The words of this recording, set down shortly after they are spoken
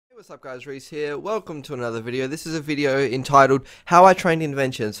What's up guys, Reese here. Welcome to another video. This is a video entitled How I Trained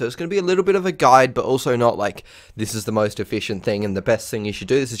Invention. So it's going to be a little bit of a guide, but also not like this is the most efficient thing and the best thing you should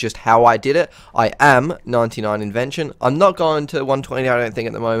do. This is just how I did it. I am 99 Invention. I'm not going to 120, I don't think,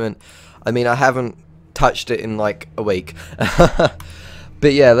 at the moment. I mean, I haven't touched it in like a week.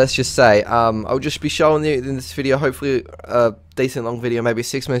 But yeah, let's just say, I'll just be showing you in this video, hopefully a decent long video, maybe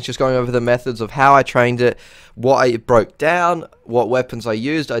 6 minutes, just going over the methods of how I trained it, what I broke down, what weapons I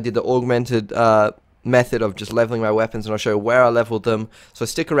used. I did the augmented method of just leveling my weapons, and I'll show you where I leveled them. So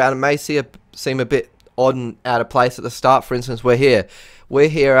stick around. It may seem a bit odd and out of place at the start. For instance, we're here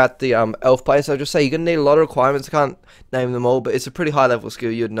at the elf place. I'll just say you're going to need a lot of requirements. I can't name them all, but it's a pretty high level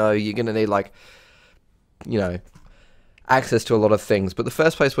skill. You'd know you're going to need, like, you know, access to a lot of things. But the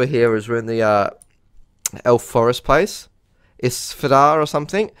first place we're in the elf forest place. It's Fadar or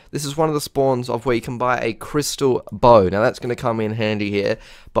something. This is one of the spawns of where you can buy a crystal bow. Now that's going to come in handy here,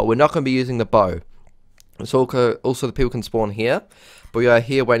 but we're not going to be using the bow. It's also the people can spawn here, but we are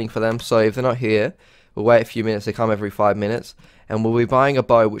here waiting for them. So if they're not here, we'll wait a few minutes. They come every 5 minutes, and we'll be buying a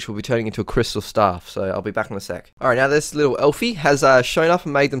bow, which will be turning into a crystal staff. So I'll be back in a sec. All right, now this little elfie has shown up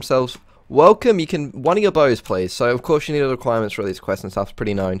and made themselves welcome. You can, one of your bows, please. So of course you need the requirements for these quests and stuff. It's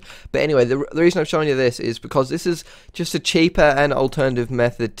pretty known. But anyway, the reason I'm showing you this is because this is just a cheaper and alternative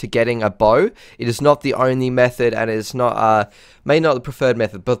method to getting a bow. It is not the only method, and it's not maybe not the preferred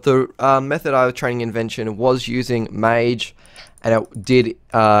method. But the method I was training Invention was using mage, and it did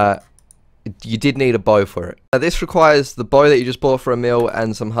you did need a bow for it. Now this requires the bow that you just bought for a mil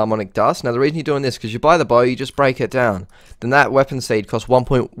and some harmonic dust. Now the reason you're doing this, because you buy the bow, you just break it down. Then that weapon seed costs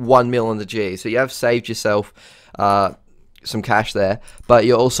 1.1 mil on the G. So you have saved yourself some cash there, but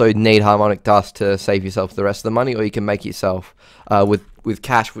you also need harmonic dust to save yourself the rest of the money, or you can make it yourself with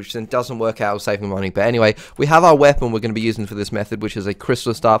cash, which then doesn't work out with saving money. But anyway, we have our weapon we're going to be using for this method, which is a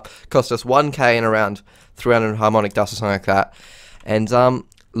crystal staff. Cost us 1k and around 300 harmonic dust or something like that. And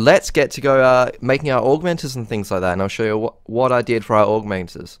let's get to go making our augmenters and things like that, and I'll show you what I did for our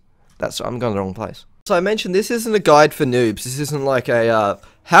augmenters. I'm going to the wrong place. So I mentioned this isn't a guide for noobs. This isn't like a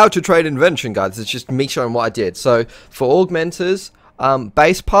how to trade Invention guide. It's just me showing what I did. So for augmenters,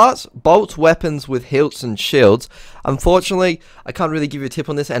 base parts, bolts, weapons with hilts and shields. Unfortunately, I can't really give you a tip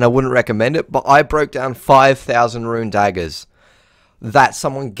on this, and I wouldn't recommend it, but I broke down 5,000 rune daggers that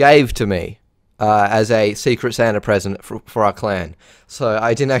someone gave to me as a Secret Santa present for our clan. So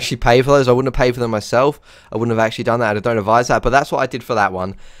I didn't actually pay for those. I wouldn't have paid for them myself. I wouldn't have actually done that. I don't advise that, but that's what I did for that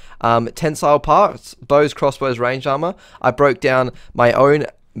one. Tensile parts, bows, crossbows, range armor. I broke down my own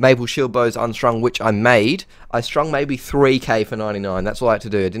maple shield bows unstrung, which I made. I strung maybe 3k for 99. That's all I had to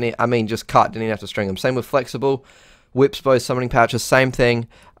do. I mean, just cut. Didn't even have to string them. Same with flexible. Whips, bows, summoning pouches, same thing.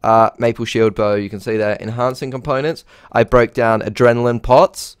 Maple shield bow, you can see that. Enhancing components. I broke down adrenaline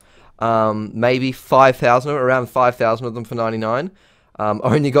pots. Maybe 5,000 of them, around 5,000 of them for 99.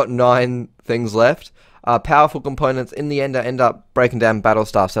 Only got 9 things left. Powerful components. In the end, I end up breaking down battle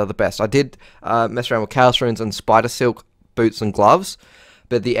staffs. They're the best. I did mess around with chaos runes and spider silk boots and gloves,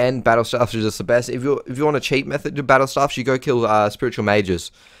 but at the end, battle staffs are just the best. If you want a cheap method to battle staffs, you go kill spiritual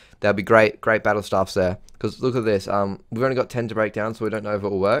mages. That'd be great battle staffs there. Because look at this. We've only got 10 to break down, so we don't know if it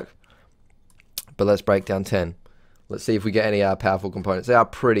will work. But let's break down 10. Let's see if we get any powerful components. They are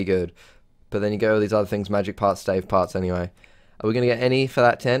pretty good. But then you go all these other things, magic parts, stave parts anyway. Are we going to get any for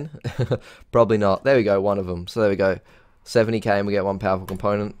that 10? Probably not. There we go, one of them. So there we go. 70k and we get one powerful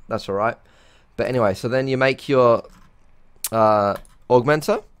component. That's alright. But anyway, so then you make your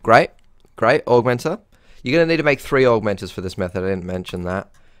augmenter. Great. Augmenter. You're going to need to make 3 augmenters for this method. I didn't mention that.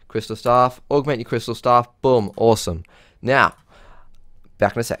 Crystal staff. Augment your crystal staff. Boom. Awesome. Now,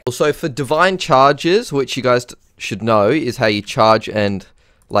 back in a sec. Also, for divine charges, which you guys should know is how you charge and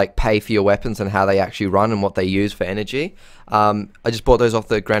like pay for your weapons and how they actually run and what they use for energy. I just bought those off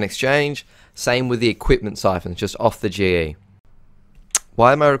the Grand Exchange. Same with the equipment siphons, just off the GE.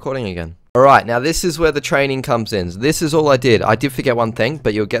 Why am I recording again? Alright, now this is where the training comes in. This is all I did. I did forget one thing,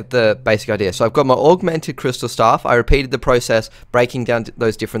 but you'll get the basic idea. So I've got my augmented crystal staff. I repeated the process, breaking down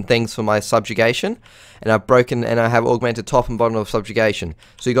those different things for my subjugation. And I've broken, and I have augmented top and bottom of subjugation.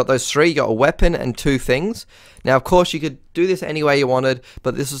 So you got those 3, you got a weapon and 2 things. Now, of course, you could do this any way you wanted,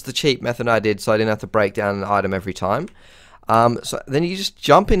 but this is the cheap method I did, so I didn't have to break down an item every time. So then you just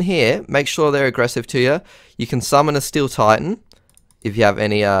jump in here, make sure they're aggressive to you. You can summon a Steel Titan if you have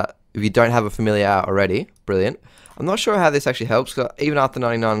any, if you don't have a familiar out already. Brilliant. I'm not sure how this actually helps, 'cause even after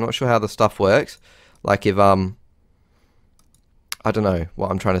 99, I'm not sure how the stuff works. Like if, I don't know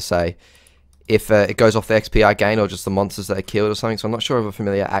what I'm trying to say. If it goes off the XP I gain or just the monsters that are killed or something, so I'm not sure if a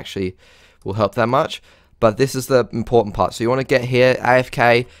familiar actually will help that much. But this is the important part. So you want to get here,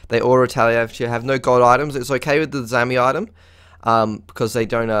 AFK, they auto retaliate if you have no gold items. It's okay with the Zammy item, because they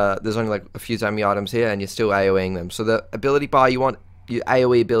don't, there's only like a few Zammy items here and you're still AoEing them. So the ability bar, you want your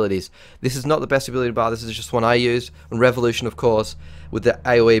AoE abilities. This is not the best ability bar, this is just one I used. On Revolution, of course, with the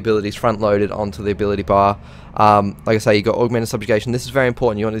AoE abilities front loaded onto the ability bar. Like I say, you got Augmented Subjugation. This is very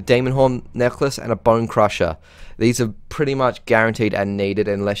important. You want a Demon Horn necklace and a Bone Crusher. These are pretty much guaranteed and needed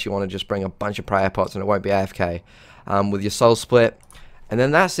unless you want to just bring a bunch of prayer pots and it won't be AFK. With your Soul Split. And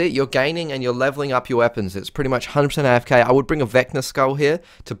then that's it. You're gaining and you're leveling up your weapons. It's pretty much 100% AFK. I would bring a Vecna Skull here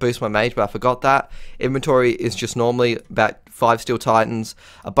to boost my mage, but I forgot that. Inventory is just normally about 5 Steel Titans,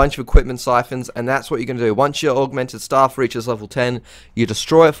 a bunch of equipment siphons, and that's what you're going to do. Once your augmented staff reaches level 10, you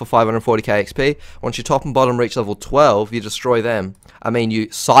destroy it for 540k XP. Once your top and bottom reach level 12, you destroy them. I mean, you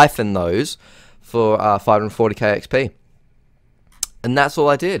siphon those for 540k XP. And that's all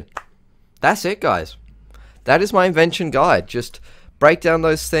I did. That's it, guys. That is my invention guide. Just break down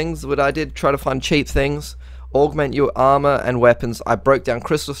those things. What I did, try to find cheap things, augment your armor and weapons. I broke down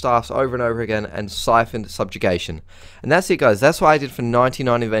crystal staffs over and over again and siphoned subjugation. And that's it, guys. That's what I did for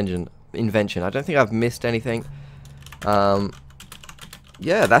 99 invention. I don't think I've missed anything.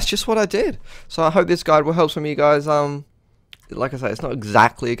 Yeah, that's just what I did. So I hope this guide will help some of you guys. Like I say, it's not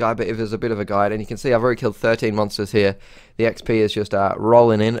exactly a guide, but if there's a bit of a guide, and you can see I've already killed 13 monsters here. The XP is just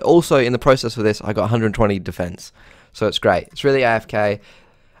rolling in. Also, in the process of this, I got 120 defense. So it's great. It's really AFK.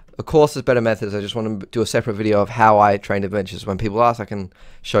 Of course, there's better methods. I just want to do a separate video of how I trained adventures. When people ask, I can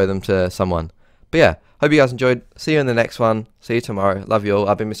show them to someone. But yeah, hope you guys enjoyed. See you in the next one. See you tomorrow. Love you all.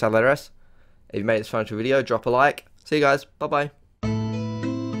 I've been MrAdelaideRS. If you made this fun to a video, drop a like. See you guys. Bye-bye.